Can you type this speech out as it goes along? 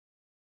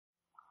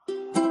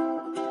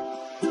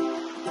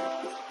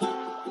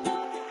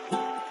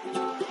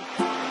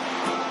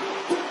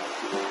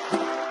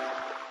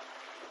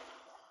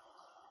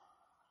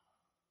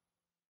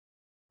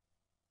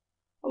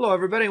Hello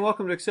everybody and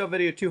welcome to Excel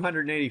video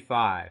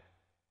 285.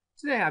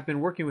 Today I've been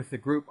working with the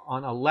group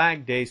on a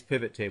lag days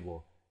pivot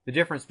table, the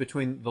difference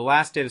between the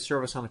last date of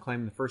service on the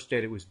claim and the first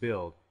date it was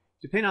billed.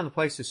 Depending on the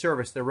place of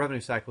service, their revenue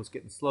cycle is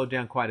getting slowed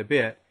down quite a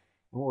bit,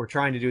 and what we're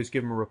trying to do is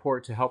give them a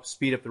report to help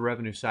speed up the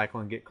revenue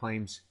cycle and get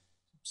claims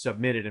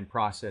submitted and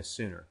processed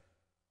sooner.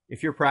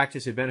 If your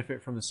practice would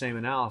benefit from the same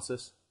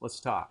analysis,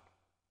 let's talk.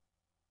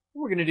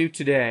 What we're going to do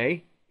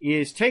today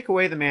is take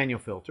away the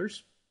manual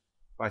filters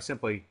by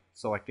simply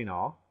selecting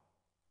all.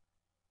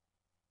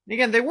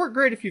 Again, they work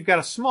great if you've got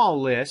a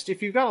small list.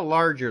 If you've got a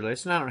larger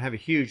list, and I don't have a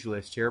huge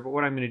list here, but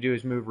what I'm going to do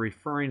is move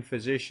referring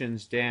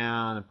physicians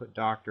down and put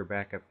doctor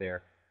back up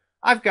there.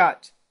 I've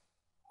got,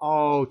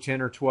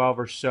 10 or 12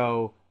 or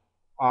so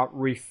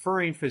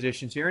referring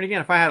physicians here. And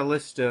again, if I had a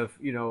list of,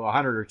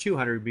 100 or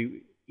 200, it would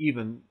be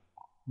even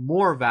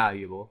more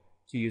valuable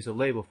to use a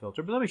label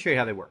filter. But let me show you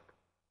how they work.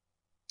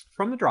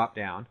 From the drop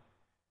down,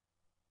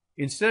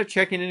 instead of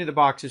checking any of the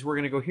boxes, we're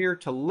going to go here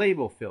to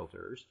label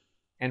filters.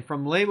 And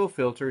from label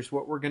filters,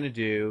 what we're going to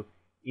do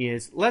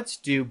is let's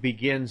do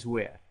begins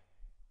with.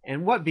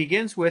 And what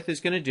begins with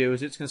is going to do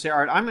is it's going to say, all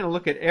right, I'm going to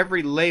look at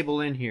every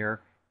label in here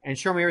and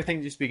show me everything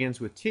that just begins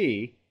with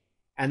T.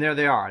 And there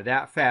they are.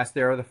 That fast,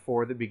 there are the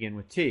 4 that begin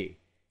with T.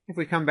 If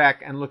we come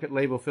back and look at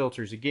label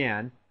filters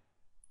again,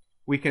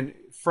 we can,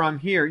 from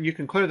here, you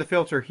can clear the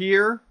filter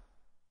here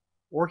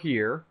or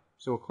here.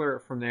 So we'll clear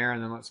it from there,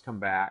 and then let's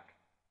come back.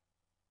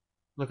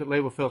 Look at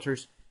label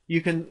filters. You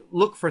can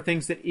look for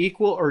things that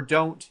equal or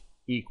don't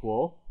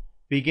equal.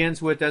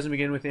 Begins with, doesn't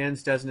begin with,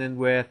 ends, doesn't end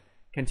with,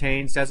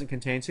 contains, doesn't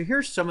contain. So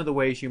here's some of the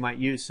ways you might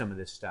use some of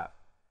this stuff.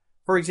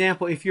 For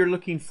example, if you're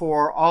looking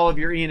for all of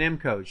your E&M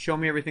codes, show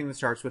me everything that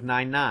starts with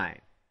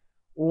 99.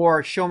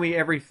 Or show me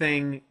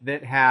everything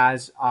that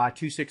has a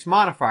 2.6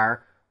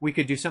 modifier. We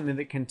could do something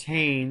that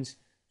contains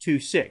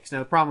 2.6. Now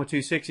the problem with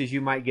 2.6 is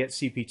you might get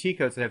CPT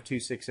codes that have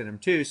 2.6 in them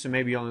too, so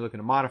maybe you only look at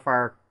a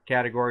modifier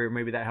category, or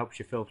maybe that helps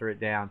you filter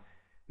it down.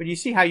 But you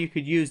see how you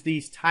could use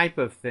these type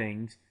of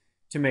things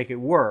to make it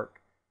work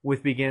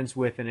with begins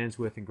with and ends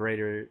with and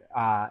greater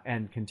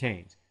and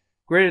contains.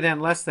 Greater than,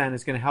 less than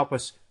is going to help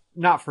us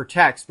not for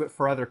text but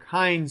for other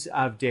kinds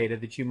of data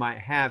that you might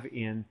have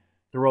in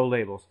the row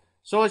labels.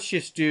 So let's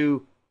just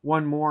do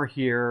one more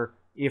here.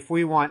 If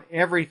we want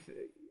everything,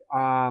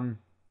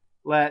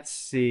 let's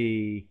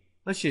see,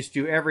 let's just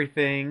do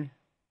everything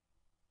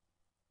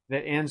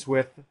that ends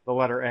with the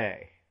letter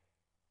A.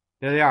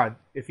 There they are.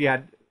 If you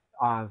had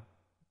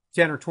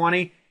 10 or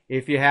 20,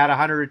 if you had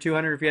 100 or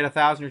 200, if you had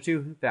 1,000 or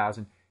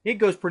 2,000, it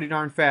goes pretty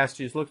darn fast.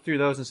 You just look through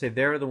those and say,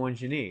 there are the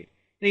ones you need.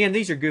 And again,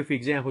 these are goofy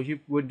examples. You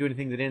wouldn't do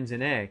anything that ends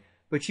in A,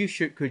 but you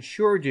could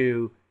sure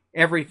do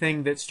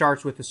everything that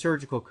starts with a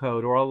surgical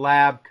code or a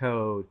lab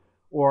code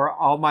or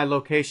all my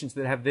locations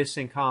that have this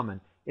in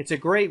common. It's a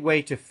great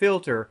way to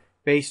filter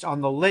based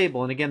on the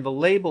label. And again, the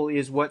label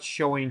is what's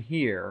showing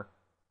here.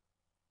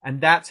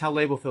 And that's how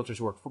label filters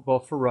work,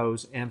 both for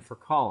rows and for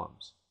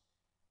columns.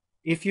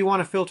 If you want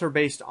to filter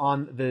based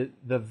on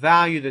the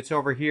value that's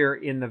over here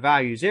in the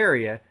values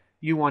area,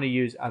 you want to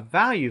use a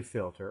value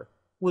filter.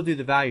 We'll do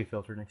the value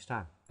filter next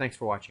time. Thanks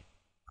for watching.